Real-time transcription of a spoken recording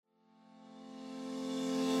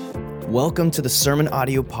Welcome to the Sermon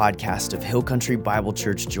Audio Podcast of Hill Country Bible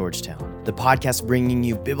Church, Georgetown. The podcast bringing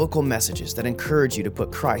you biblical messages that encourage you to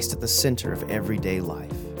put Christ at the center of everyday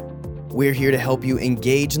life. We're here to help you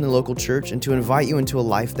engage in the local church and to invite you into a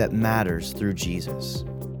life that matters through Jesus.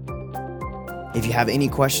 If you have any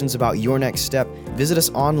questions about your next step, visit us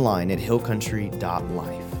online at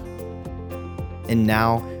hillcountry.life. And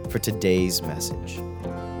now for today's message.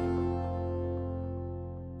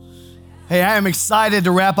 Hey, I am excited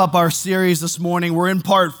to wrap up our series this morning. We're in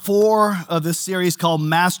part 4 of this series called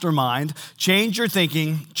Mastermind. Change your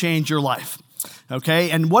thinking, change your life. Okay,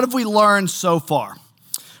 and what have we learned so far?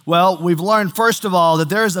 Well, we've learned, first of all, that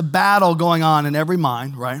there's a battle going on in every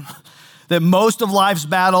mind, right? That most of life's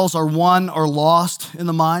battles are won or lost in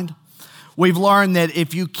the mind. We've learned that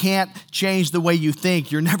if you can't change the way you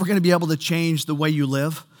think, you're never going to be able to change the way you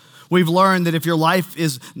live. We've learned that if your life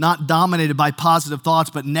is not dominated by positive thoughts,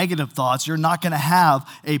 but negative thoughts, you're not going to have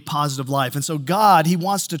a positive life. And so God, He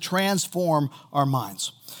wants to transform our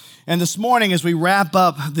minds. And this morning, as we wrap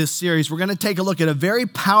up this series, we're going to take a look at a very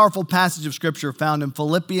powerful passage of Scripture found in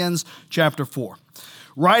Philippians chapter 4.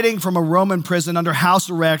 Writing from a Roman prison under house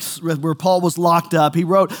arrest where Paul was locked up, he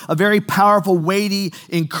wrote a very powerful, weighty,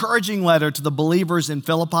 encouraging letter to the believers in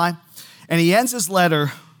Philippi. And he ends his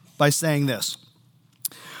letter by saying this.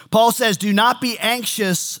 Paul says, do not be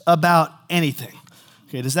anxious about anything.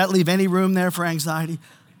 Okay, does that leave any room there for anxiety?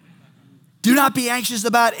 Do not be anxious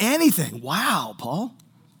about anything. Wow, Paul.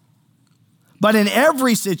 But in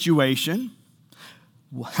every situation,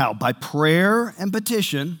 by prayer and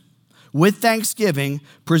petition, with thanksgiving,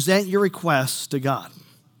 present your requests to God.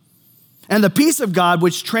 And the peace of God,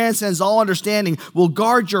 which transcends all understanding, will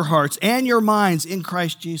guard your hearts and your minds in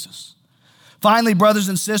Christ Jesus. Finally, brothers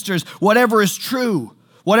and sisters, whatever is true,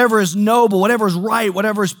 whatever is noble, whatever is right,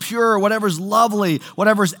 whatever is pure, whatever is lovely,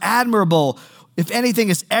 whatever is admirable, if anything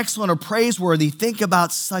is excellent or praiseworthy, think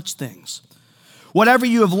about such things. Whatever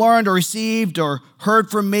you have learned or received or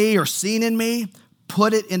heard from me or seen in me,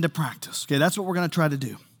 put it into practice. Okay, that's what we're going to try to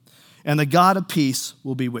do. And the God of peace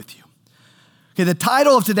will be with you. Okay, the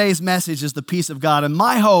title of today's message is The Peace of God, and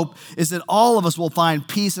my hope is that all of us will find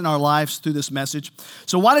peace in our lives through this message.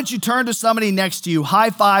 So why don't you turn to somebody next to you,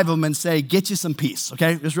 high five them, and say, get you some peace,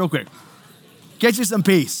 okay? Just real quick. Get you some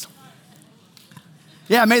peace.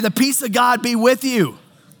 Yeah, may the peace of God be with you.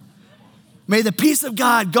 May the peace of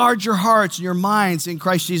God guard your hearts and your minds in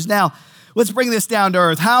Christ Jesus. Now, let's bring this down to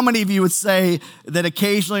earth. How many of you would say that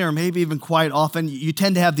occasionally, or maybe even quite often, you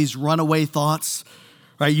tend to have these runaway thoughts?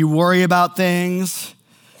 Right? You worry about things.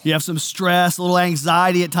 You have some stress, a little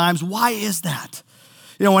anxiety at times. Why is that?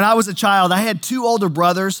 You know, when I was a child, I had 2 older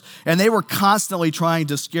brothers, and they were constantly trying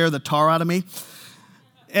to scare the tar out of me.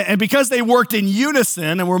 And because they worked in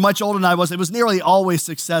unison and were much older than I was, it was nearly always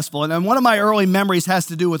successful. And one of my early memories has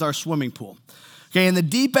to do with our swimming pool. Okay, in the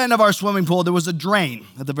deep end of our swimming pool, there was a drain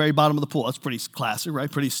at the very bottom of the pool. That's pretty classic,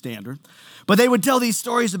 right? Pretty standard. But they would tell these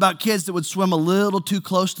stories about kids that would swim a little too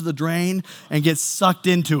close to the drain and get sucked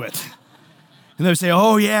into it. And they would say,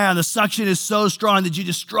 oh yeah, the suction is so strong that you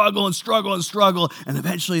just struggle and struggle and struggle, and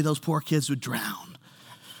eventually those poor kids would drown.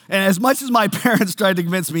 And as much as my parents tried to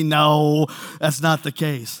convince me, no, that's not the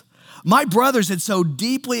case, my brothers had so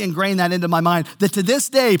deeply ingrained that into my mind that to this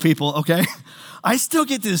day, people, okay, I still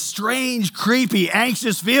get this strange, creepy,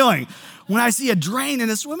 anxious feeling when I see a drain in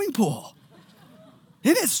a swimming pool.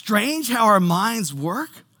 Isn't it strange how our minds work?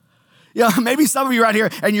 You know, maybe some of you are out here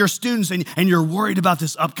and you're students and you're worried about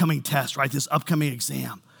this upcoming test, right? This upcoming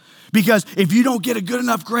exam. Because if you don't get a good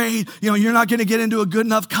enough grade, you know, you're not going to get into a good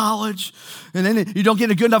enough college. And then you don't get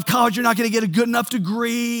a good enough college, you're not going to get a good enough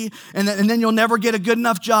degree. And then you'll never get a good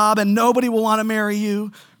enough job and nobody will want to marry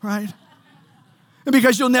you, right? And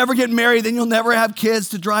because you'll never get married, then you'll never have kids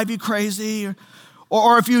to drive you crazy.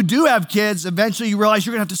 Or if you do have kids, eventually you realize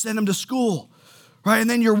you're going to have to send them to school. Right? And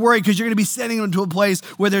then you're worried because you're going to be sending them to a place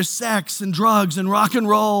where there's sex and drugs and rock and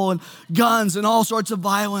roll and guns and all sorts of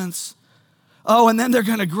violence. Oh, and then they're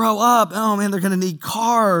going to grow up. Oh, man, they're going to need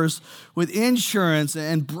cars with insurance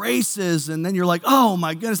and braces. And then you're like, oh,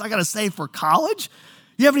 my goodness, I got to save for college?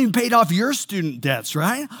 You haven't even paid off your student debts,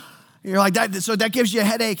 right? You're like, so that gives you a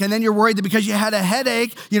headache. And then you're worried that because you had a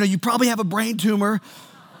headache, you know, you probably have a brain tumor.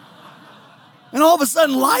 And all of a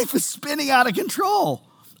sudden, life is spinning out of control.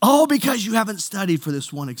 All because you haven't studied for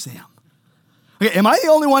this one exam. Okay, am I the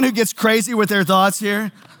only one who gets crazy with their thoughts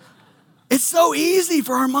here? It's so easy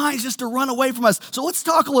for our minds just to run away from us. So let's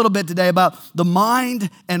talk a little bit today about the mind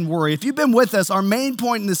and worry. If you've been with us, our main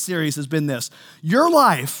point in this series has been this. Your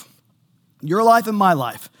life and my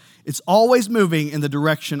life, it's always moving in the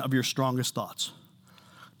direction of your strongest thoughts.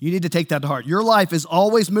 You need to take that to heart. Your life is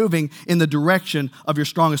always moving in the direction of your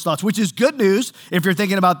strongest thoughts, which is good news if you're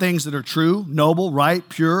thinking about things that are true, noble, right,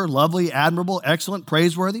 pure, lovely, admirable, excellent,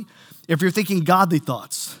 praiseworthy, if you're thinking godly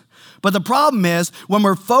thoughts. But the problem is when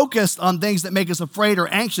we're focused on things that make us afraid or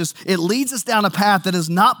anxious, it leads us down a path that is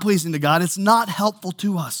not pleasing to God. It's not helpful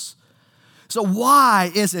to us. So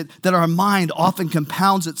why is it that our mind often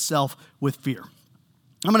compounds itself with fear?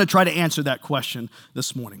 I'm going to try to answer that question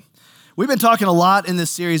this morning. We've been talking a lot in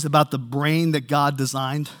this series about the brain that God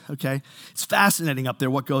designed, okay? It's fascinating up there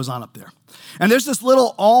what goes on up there. And there's this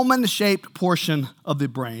little almond-shaped portion of the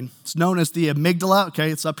brain. It's known as the amygdala,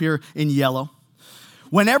 okay? It's up here in yellow.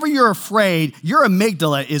 Whenever you're afraid, your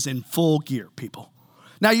amygdala is in full gear, people.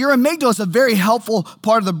 Now, your amygdala is a very helpful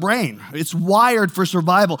part of the brain. It's wired for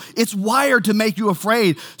survival. It's wired to make you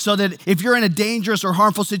afraid so that if you're in a dangerous or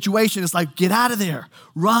harmful situation, it's like, get out of there,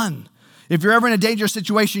 run. If you're ever in a dangerous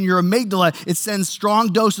situation, your amygdala, it sends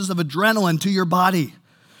strong doses of adrenaline to your body.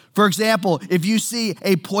 For example, if you see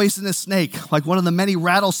a poisonous snake, like one of the many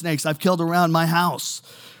rattlesnakes I've killed around my house,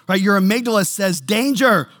 right? Your amygdala says,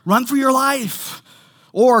 danger, run for your life.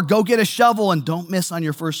 Or go get a shovel and don't miss on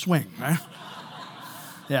your first swing, right?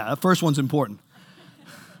 Yeah, that first one's important.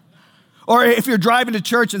 Or if you're driving to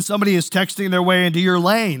church and somebody is texting their way into your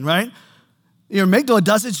lane, right? Your amygdala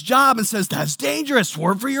does its job and says, that's dangerous,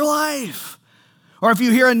 swerve for your life. Or if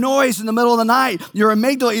you hear a noise in the middle of the night, your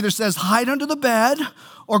amygdala either says, hide under the bed,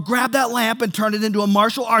 or grab that lamp and turn it into a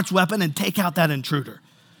martial arts weapon and take out that intruder.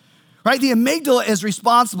 Right? The amygdala is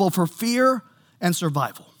responsible for fear and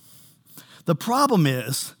survival. The problem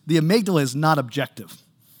is, the amygdala is not objective.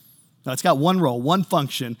 Now, it's got one role, one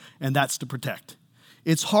function, and that's to protect.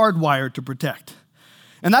 It's hardwired to protect.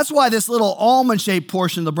 And that's why this little almond-shaped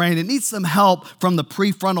portion of the brain, it needs some help from the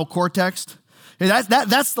prefrontal cortex.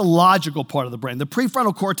 That's the logical part of the brain. The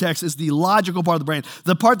prefrontal cortex is the logical part of the brain,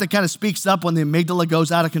 the part that kind of speaks up when the amygdala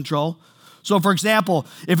goes out of control. So, for example,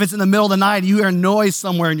 if it's in the middle of the night and you hear a noise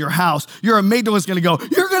somewhere in your house, your amygdala is going to go,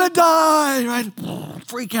 you're going to die, right?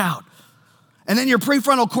 Freak out. And then your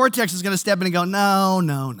prefrontal cortex is going to step in and go,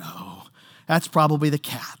 no. That's probably the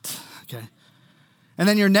cat, okay? And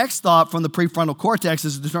then your next thought from the prefrontal cortex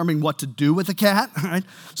is determining what to do with the cat, right?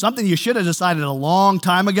 Something you should have decided a long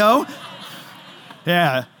time ago.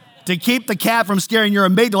 Yeah, to keep the cat from scaring your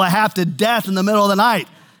amygdala half to death in the middle of the night.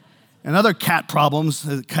 And other cat problems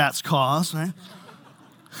that cats cause, right?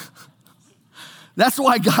 That's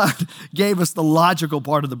why God gave us the logical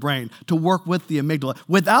part of the brain to work with the amygdala.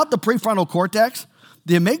 Without the prefrontal cortex,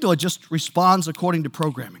 the amygdala just responds according to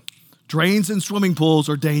programming. Drains in swimming pools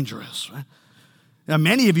are dangerous, right? Now,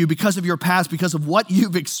 many of you, because of your past, because of what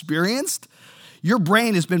you've experienced, your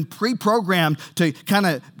brain has been pre-programmed to kind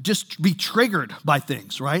of just be triggered by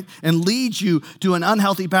things, right? And leads you to an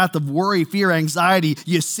unhealthy path of worry, fear, anxiety.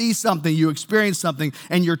 You see something, you experience something,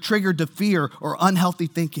 and you're triggered to fear or unhealthy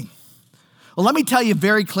thinking. Well, let me tell you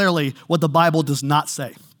very clearly what the Bible does not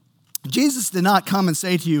say. Jesus did not come and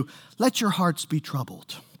say to you, let your hearts be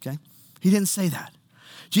troubled, okay? He didn't say that.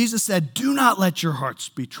 Jesus said, do not let your hearts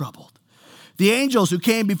be troubled. The angels who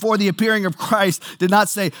came before the appearing of Christ did not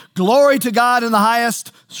say, glory to God in the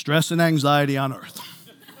highest, stress and anxiety on earth.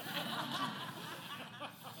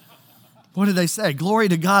 What did they say? Glory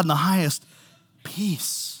to God in the highest,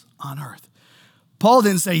 peace on earth. Paul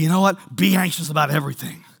didn't say, you know what, be anxious about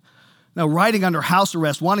everything. Now, writing under house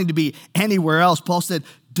arrest, wanting to be anywhere else, Paul said,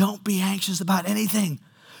 don't be anxious about anything.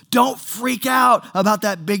 Don't freak out about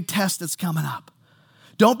that big test that's coming up.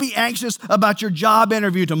 Don't be anxious about your job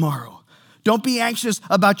interview tomorrow. Don't be anxious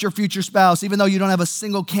about your future spouse, even though you don't have a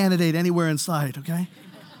single candidate anywhere in sight, okay?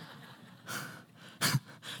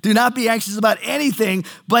 Do not be anxious about anything,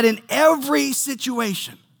 but in every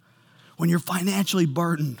situation, when you're financially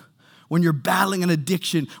burdened, when you're battling an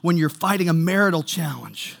addiction, when you're fighting a marital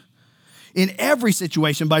challenge, in every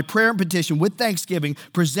situation, by prayer and petition, with thanksgiving,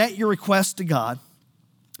 present your requests to God,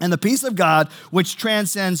 and the peace of God, which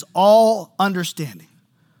transcends all understanding.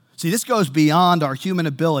 See, this goes beyond our human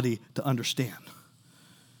ability to understand.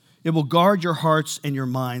 It will guard your hearts and your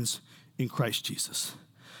minds in Christ Jesus.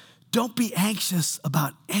 Don't be anxious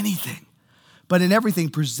about anything, but in everything,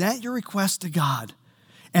 present your requests to God,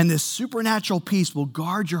 and this supernatural peace will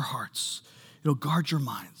guard your hearts. It'll guard your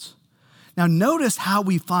minds. Now, notice how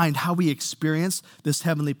we experience this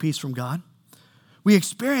heavenly peace from God. We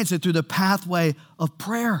experience it through the pathway of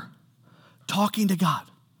prayer, talking to God.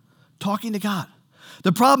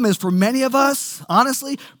 The problem is, for many of us,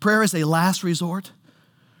 honestly, prayer is a last resort,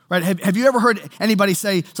 right? Have you ever heard anybody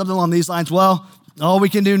say something along these lines? Well, all we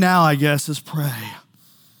can do now, I guess, is pray.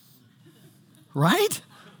 Right?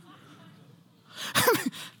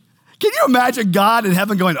 Can you imagine God in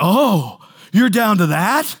heaven going, oh, you're down to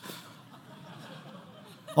that?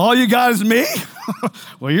 All you got is me?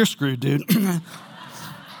 Well, you're screwed, dude.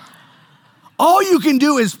 All you can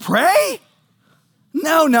do is pray?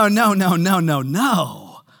 No.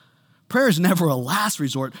 Prayer is never a last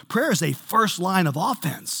resort. Prayer is a first line of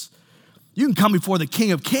offense. You can come before the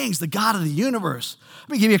King of Kings, the God of the universe. Let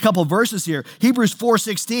me give you a couple of verses here. Hebrews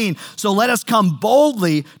 4:16. So let us come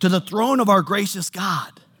boldly to the throne of our gracious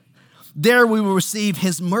God. There we will receive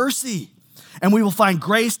his mercy, and we will find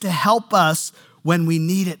grace to help us when we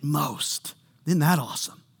need it most. Isn't that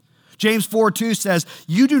awesome? James 4:2 says,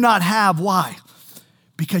 you do not have, why?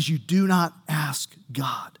 Because you do not ask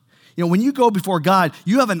God. You know, when you go before God,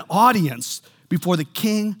 you have an audience before the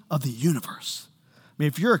King of the universe. I mean,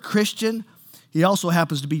 if you're a Christian, he also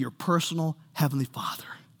happens to be your personal heavenly Father.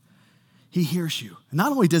 He hears you. And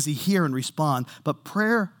not only does he hear and respond, but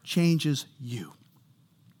prayer changes you.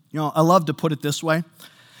 You know, I love to put it this way.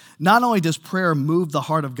 Not only does prayer move the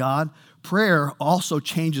heart of God, prayer also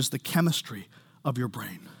changes the chemistry of your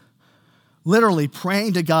brain. Literally,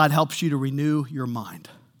 praying to God helps you to renew your mind.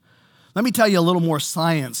 Let me tell you a little more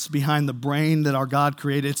science behind the brain that our God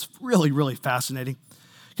created. It's really, really fascinating.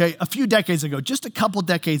 Okay, a few decades ago, just a couple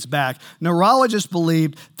decades back, neurologists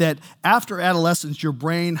believed that after adolescence, your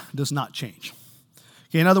brain does not change.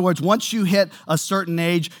 Okay, in other words, once you hit a certain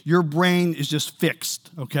age, your brain is just fixed,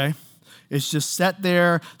 okay? It's just set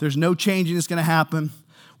there. There's no changing that's going to happen.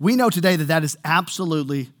 We know today that that is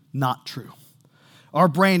absolutely not true. Our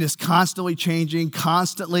brain is constantly changing,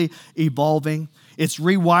 constantly evolving. It's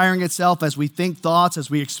rewiring itself as we think thoughts, as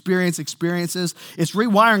we experience experiences. It's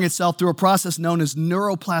rewiring itself through a process known as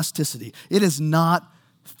neuroplasticity. It is not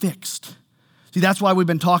fixed. See, that's why we've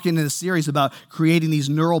been talking in this series about creating these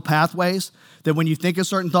neural pathways, that when you think a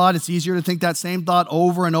certain thought, it's easier to think that same thought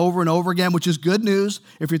over and over and over again, which is good news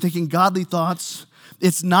if you're thinking godly thoughts.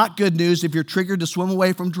 It's not good news if you're triggered to swim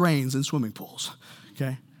away from drains and swimming pools,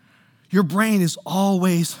 okay? Your brain is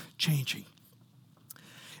always changing.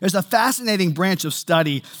 There's a fascinating branch of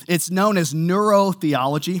study. It's known as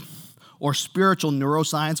neurotheology or spiritual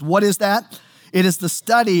neuroscience. What is that? It is the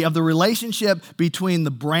study of the relationship between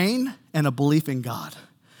the brain and a belief in God,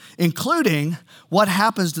 including what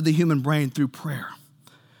happens to the human brain through prayer.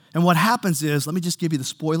 And what happens is, let me just give you the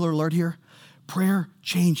spoiler alert here, prayer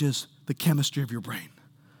changes the chemistry of your brain.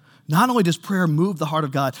 Not only does prayer move the heart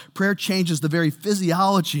of God, prayer changes the very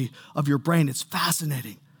physiology of your brain. It's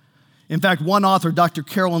fascinating. In fact, one author, Dr.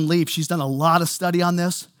 Carolyn Leaf, she's done a lot of study on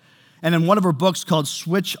this. And in one of her books called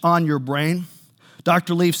Switch on Your Brain,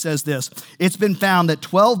 Dr. Leaf says this: it's been found that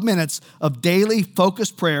 12 minutes of daily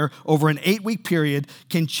focused prayer over an 8-week period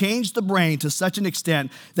can change the brain to such an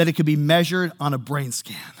extent that it could be measured on a brain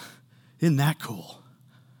scan. Isn't that cool?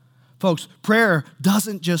 Folks, prayer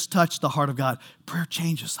doesn't just touch the heart of God. Prayer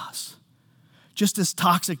changes us. Just as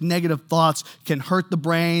toxic negative thoughts can hurt the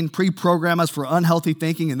brain, pre-program us for unhealthy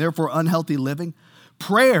thinking and therefore unhealthy living,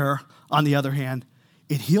 prayer, on the other hand,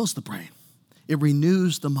 it heals the brain. It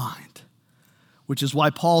renews the mind, which is why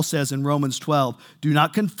Paul says in Romans 12, do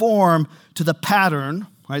not conform to the pattern,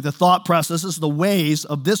 right, the thought processes, the ways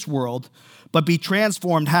of this world, but be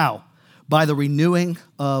transformed how? By the renewing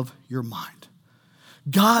of your mind.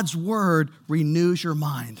 God's word renews your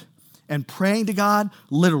mind, and praying to God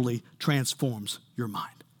literally transforms your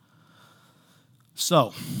mind.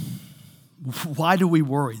 So, why do we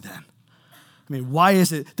worry then? I mean, why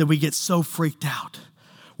is it that we get so freaked out?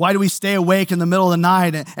 Why do we stay awake in the middle of the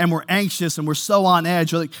night and we're anxious and we're so on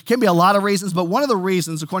edge? Well, it can be a lot of reasons, but one of the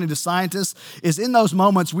reasons, according to scientists, is in those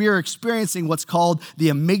moments we are experiencing what's called the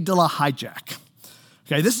amygdala hijack.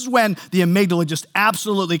 Okay, this is when the amygdala just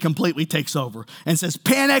absolutely, completely takes over and says,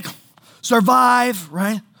 panic, survive,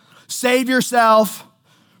 right? Save yourself,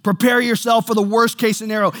 prepare yourself for the worst case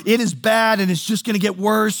scenario. It is bad and it's just gonna get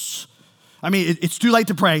worse. I mean, it's too late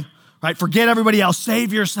to pray, right? Forget everybody else,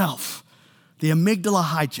 save yourself. The amygdala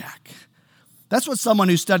hijack. That's what someone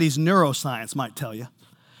who studies neuroscience might tell you.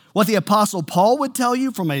 What the Apostle Paul would tell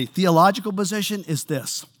you from a theological position is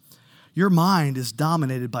this: your mind is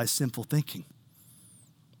dominated by sinful thinking.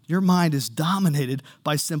 Your mind is dominated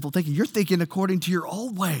by sinful thinking. You're thinking according to your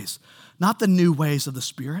old ways, not the new ways of the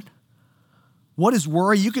Spirit. What is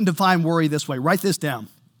worry? You can define worry this way. Write this down.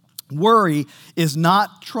 Worry is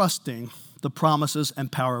not trusting the promises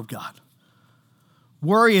and power of God.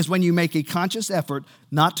 Worry is when you make a conscious effort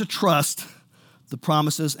not to trust the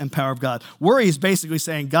promises and power of God. Worry is basically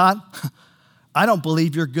saying, God, I don't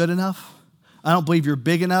believe you're good enough. I don't believe you're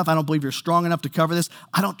big enough. I don't believe you're strong enough to cover this.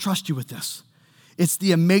 I don't trust you with this. It's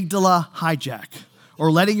the amygdala hijack,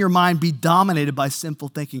 or letting your mind be dominated by sinful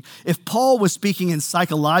thinking. If Paul was speaking in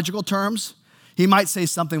psychological terms, he might say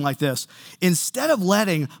something like this: instead of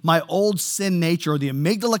letting my old sin nature or the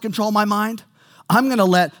amygdala control my mind, I'm going to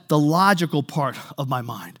let the logical part of my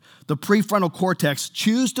mind, the prefrontal cortex,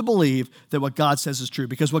 choose to believe that what God says is true,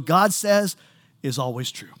 because what God says is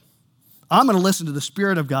always true. I'm going to listen to the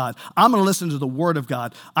Spirit of God. I'm going to listen to the Word of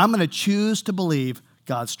God. I'm going to choose to believe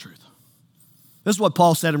God's truth. This is what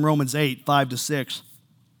Paul said in Romans 8, 5-6.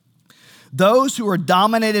 Those who are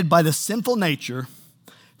dominated by the sinful nature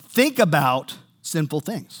think about sinful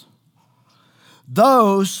things.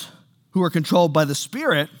 Those who are controlled by the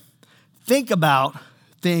Spirit think about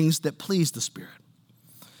things that please the Spirit.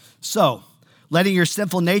 So, letting your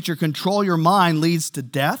sinful nature control your mind leads to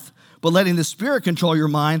death, but letting the Spirit control your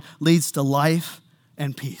mind leads to life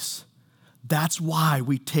and peace. That's why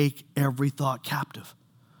we take every thought captive.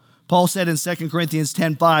 Paul said in 2 Corinthians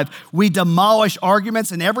 10:5, we demolish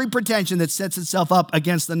arguments and every pretension that sets itself up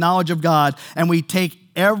against the knowledge of God, and we take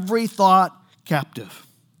every thought captive.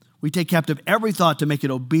 We take captive every thought to make it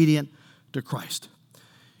obedient to Christ.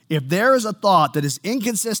 If there is a thought that is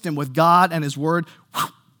inconsistent with God and His Word,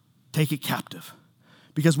 take it captive.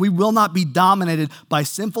 Because we will not be dominated by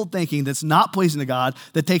sinful thinking that's not pleasing to God,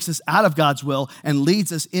 that takes us out of God's will and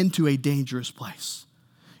leads us into a dangerous place.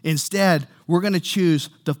 Instead, we're going to choose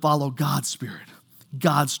to follow God's Spirit,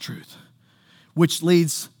 God's truth, which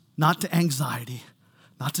leads not to anxiety,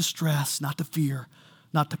 not to stress, not to fear,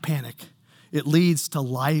 not to panic. It leads to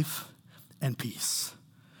life and peace.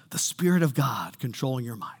 The Spirit of God controlling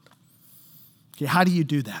your mind. Okay, how do you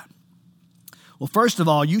do that? Well, first of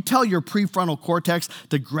all, you tell your prefrontal cortex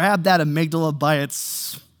to grab that amygdala by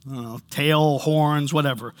its tail, horns,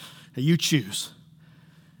 whatever. You choose.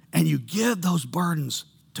 And you give those burdens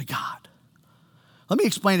to God. Let me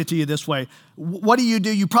explain it to you this way. What do?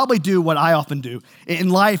 You probably do what I often do. In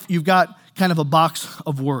life, you've got kind of a box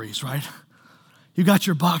of worries, right? You got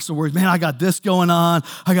your box of worries. Man, I got this going on.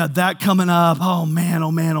 I got that coming up. Oh man,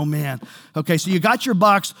 oh man, oh man. Okay, so you got your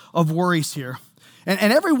box of worries here.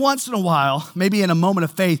 And every once in a while, maybe in a moment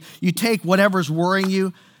of faith, you take whatever's worrying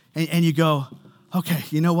you and you go, okay,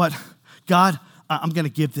 you know what? God, I'm going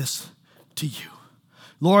to give this to you.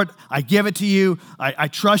 Lord, I give it to you. I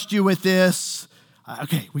trust you with this.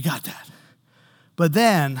 Okay, we got that. But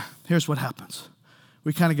then, here's what happens.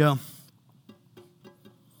 We kind of go,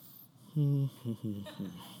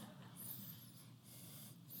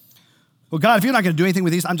 well, God, if you're not going to do anything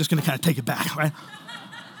with these, I'm just going to kind of take it back, right?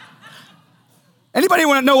 Anybody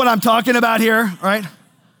want to know what I'm talking about here, right?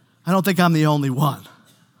 I don't think I'm the only one.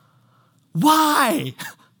 Why?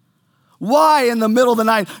 Why in the middle of the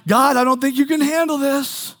night? God, I don't think you can handle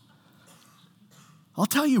this. I'll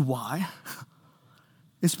tell you why.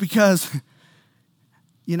 It's because,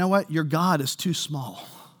 you know what? Your God is too small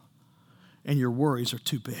and your worries are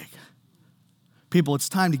too big. People, it's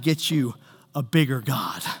time to get you a bigger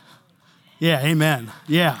God. Yeah, amen.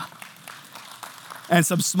 Yeah. And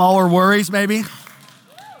some smaller worries, maybe?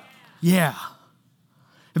 Yeah.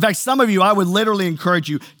 In fact, some of you, I would literally encourage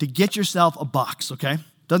you to get yourself a box, okay?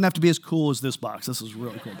 Doesn't have to be as cool as this box. This is a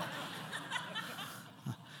really cool box.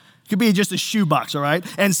 It could be just a shoe box, all right?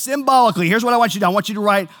 And symbolically, here's what I want you to do. I want you to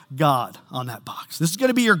write God on that box. This is going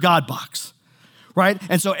to be your God box, right?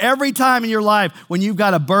 And so every time in your life when you've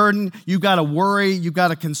got a burden, you've got a worry, you've got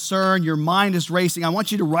a concern, your mind is racing, I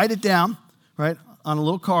want you to write it down, right, on a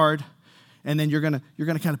little card, and then you're gonna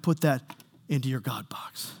kind of put that into your God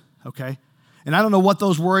box, okay? And I don't know what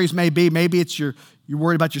those worries may be. Maybe it's you're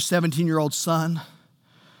worried about your 17-year-old son.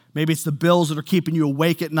 Maybe it's the bills that are keeping you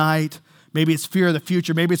awake at night. Maybe it's fear of the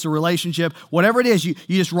future. Maybe it's a relationship. Whatever it is, you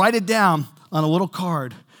just write it down on a little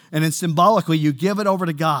card, and then symbolically you give it over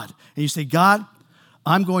to God. And you say, God,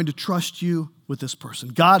 I'm going to trust you with this person.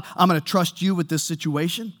 God, I'm going to trust you with this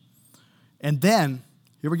situation. And then,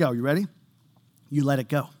 here we go. You ready? You let it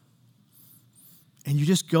go. And you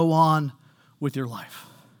just go on with your life.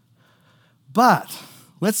 But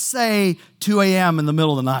let's say 2 a.m. in the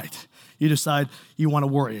middle of the night, you decide you want to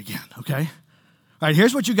worry again, okay? All right,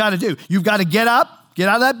 here's what you got to do. You've got to get up, get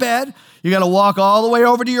out of that bed. You got to walk all the way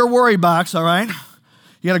over to your worry box, all right?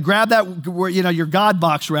 You got to grab that, your God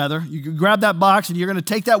box, rather. You can grab that box, and you're going to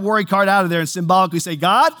take that worry card out of there and symbolically say,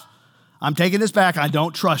 God, I'm taking this back. I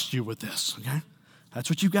don't trust you with this, okay? That's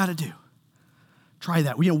what you've got to do. Try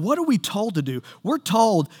that. What are we told to do? We're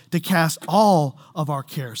told to cast all of our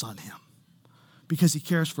cares on Him because He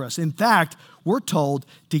cares for us. In fact, we're told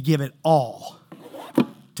to give it all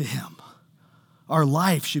to Him. Our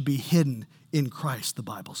life should be hidden in Christ, the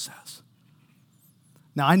Bible says.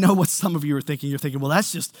 Now, I know what some of you are thinking. You're thinking, well,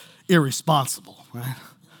 that's just irresponsible, right?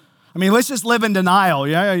 I mean, let's just live in denial.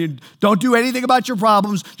 Yeah, you don't do anything about your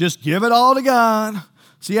problems. Just give it all to God.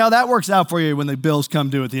 See how that works out for you when the bills come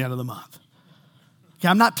due at the end of the month. Okay,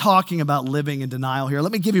 I'm not talking about living in denial here.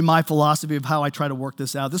 Let me give you my philosophy of how I try to work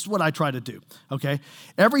this out. This is what I try to do, okay?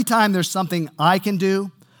 Every time there's something I can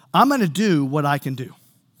do, I'm going to do what I can do.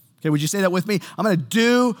 Okay, would you say that with me? I'm going to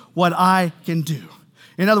do what I can do.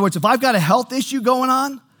 In other words, if I've got a health issue going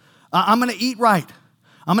on, I'm going to eat right.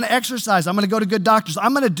 I'm going to exercise. I'm going to go to good doctors.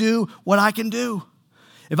 I'm going to do what I can do.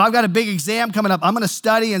 If I've got a big exam coming up, I'm going to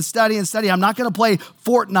study and study and study. I'm not going to play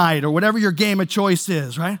Fortnite or whatever your game of choice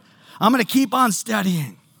is, right? I'm going to keep on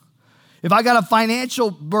studying. If I got a financial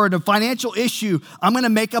burden, a financial issue, I'm going to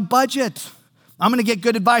make a budget. I'm going to get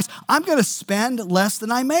good advice. I'm going to spend less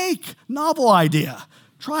than I make. Novel idea.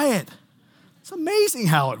 Try it. It's amazing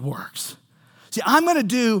how it works. See, I'm going to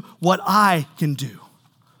do what I can do.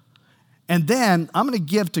 And then I'm going to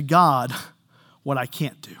give to God what I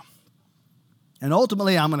can't do. And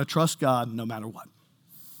ultimately, I'm going to trust God no matter what.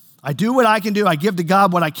 I do what I can do. I give to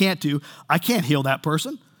God what I can't do. I can't heal that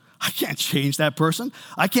person. I can't change that person.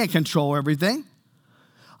 I can't control everything.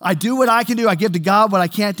 I do what I can do. I give to God what I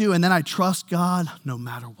can't do. And then I trust God no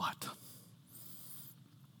matter what.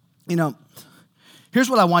 You know, here's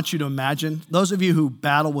what I want you to imagine. Those of you who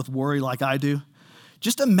battle with worry like I do,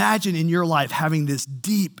 just imagine in your life having this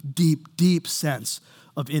deep, deep, deep sense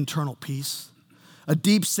of internal peace, a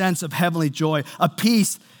deep sense of heavenly joy, a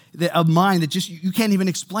peace of mind that just you can't even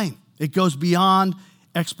explain. It goes beyond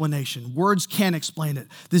explanation. Words can't explain it.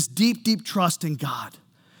 This deep, deep trust in God.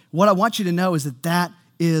 What I want you to know is that that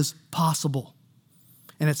is possible.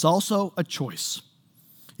 And it's also a choice.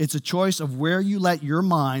 It's a choice of where you let your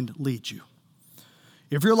mind lead you.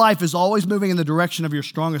 If your life is always moving in the direction of your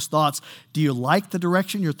strongest thoughts, do you like the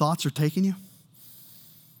direction your thoughts are taking you?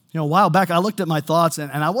 You know, a while back, I looked at my thoughts,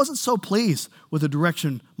 and I wasn't so pleased with the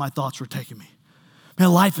direction my thoughts were taking me.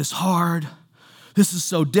 Man, life is hard. This is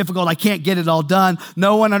so difficult. I can't get it all done.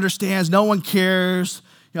 No one understands. No one cares.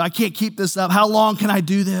 You know, I can't keep this up. How long can I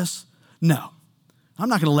do this? No, I'm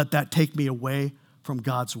not going to let that take me away from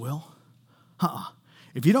God's will.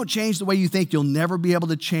 If you don't change the way you think, you'll never be able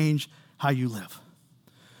to change how you live.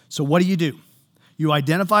 So what do? You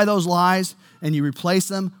identify those lies and you replace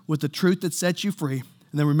them with the truth that sets you free.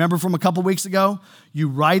 And then remember from a couple weeks ago, you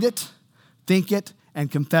write it, think it,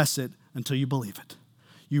 and confess it until you believe it.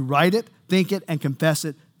 You write it, think it, and confess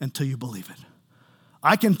it until you believe it.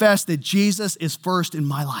 I confess that Jesus is first in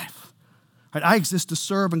my life. Right? I exist to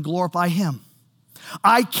serve and glorify Him.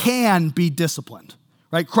 I can be disciplined.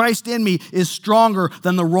 Right? Christ in me is stronger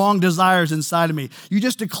than the wrong desires inside of me. You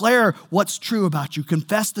just declare what's true about you.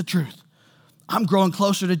 Confess the truth. I'm growing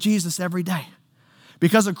closer to Jesus every day.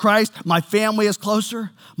 Because of Christ, my family is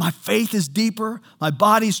closer. My faith is deeper. My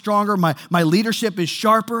body's stronger. My leadership is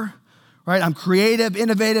sharper. Right? I'm creative,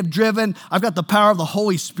 innovative, driven. I've got the power of the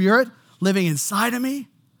Holy Spirit living inside of me.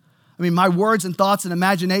 I mean, my words and thoughts and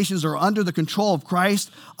imaginations are under the control of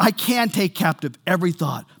Christ. I can take captive every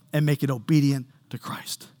thought and make it obedient to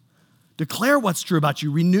Christ. Declare what's true about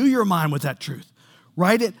you. Renew your mind with that truth.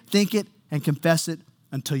 Write it, think it, and confess it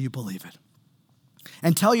until you believe it.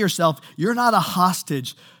 And tell yourself you're not a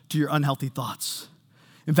hostage to your unhealthy thoughts.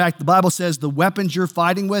 In fact, the Bible says the weapons you're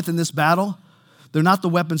fighting with in this battle, they're not the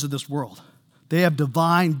weapons of this world. They have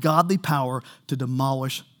divine, godly power to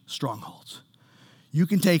demolish strongholds. You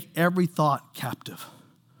can take every thought captive.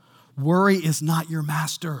 Worry is not your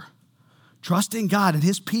master. Trust in God, and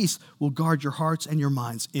His peace will guard your hearts and your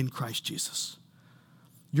minds in Christ Jesus.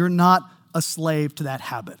 You're not a slave to that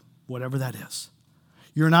habit, whatever that is.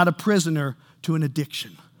 You're not a prisoner to an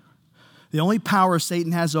addiction. The only power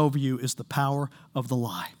Satan has over you is the power of the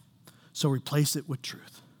lie. So replace it with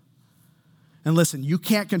truth. And listen, you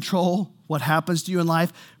can't control what happens to you in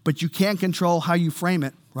life, but you can control how you frame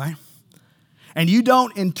it, right? And you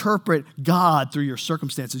don't interpret God through your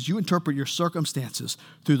circumstances. You interpret your circumstances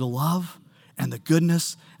through the love and the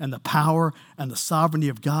goodness and the power and the sovereignty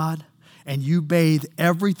of God. And you bathe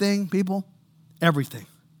everything, people, everything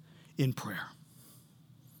in prayer.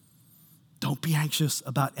 Don't be anxious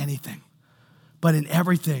about anything, but in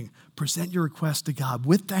everything, present your request to God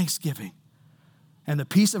with thanksgiving. And the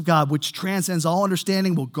peace of God, which transcends all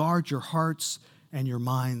understanding, will guard your hearts and your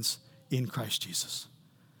minds in Christ Jesus.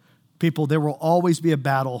 People, there will always be a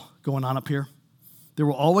battle going on up here. There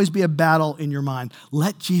will always be a battle in your mind.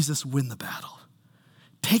 Let Jesus win the battle.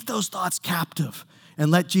 Take those thoughts captive and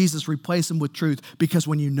let Jesus replace them with truth, because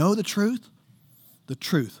when you know the truth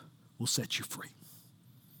will set you free.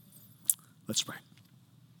 Let's pray.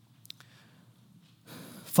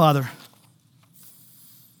 Father,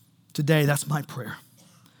 today that's my prayer,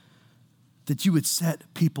 that you would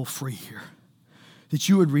set people free here, that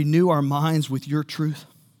you would renew our minds with your truth.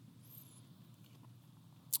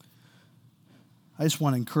 I just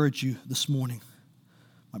want to encourage you this morning,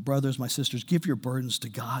 my brothers, my sisters, give your burdens to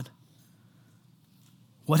God,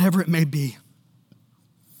 whatever it may be.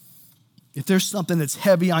 If there's something that's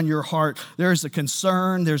heavy on your heart, there's a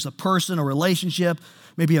concern, there's a person, a relationship,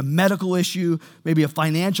 maybe a medical issue, maybe a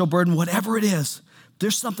financial burden, whatever it is,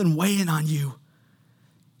 there's something weighing on you,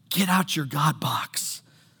 get out your God box,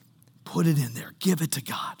 put it in there, give it to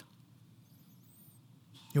God.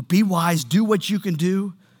 Be wise, do what you can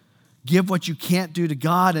do, give what you can't do to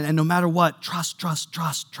God, and no matter what, trust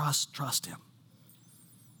Him.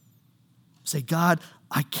 Say, God,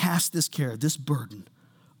 I cast this care, this burden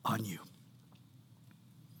on you.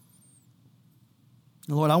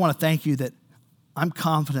 And Lord, I want to thank you that I'm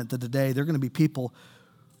confident that today there are going to be people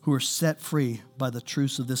who are set free by the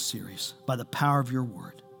truths of this series, by the power of your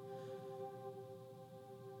word.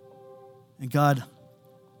 And God,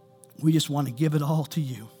 we just want to give it all to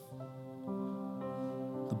you.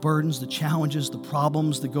 The burdens, the challenges, the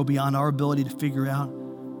problems that go beyond our ability to figure out,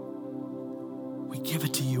 we give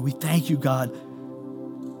it to you. We thank you, God,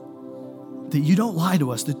 that you don't lie to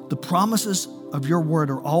us, that the promises of your word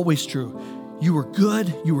are always true. You are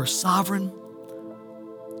good, you are sovereign,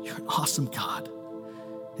 you're an awesome God.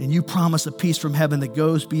 And you promise a peace from heaven that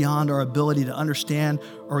goes beyond our ability to understand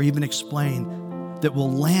or even explain, that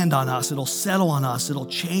will land on us, it'll settle on us, it'll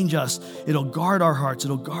change us, it'll guard our hearts,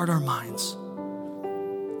 it'll guard our minds.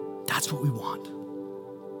 That's what we want.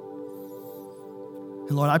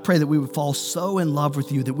 And Lord, I pray that we would fall so in love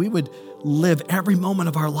with you that we would live every moment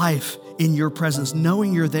of our life in your presence,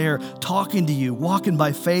 knowing you're there, talking to you, walking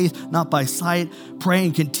by faith, not by sight,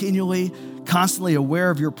 praying continually, constantly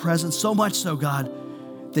aware of your presence. So much so, God,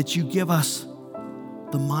 that you give us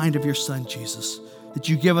the mind of your Son, Jesus, that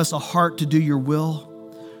you give us a heart to do your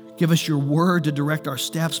will, give us your word to direct our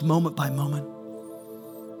steps moment by moment,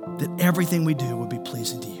 that everything we do would be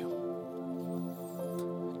pleasing to you.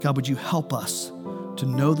 God, would you help us to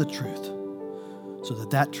know the truth so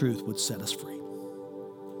that that truth would set us free?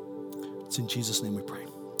 It's in Jesus' name we pray.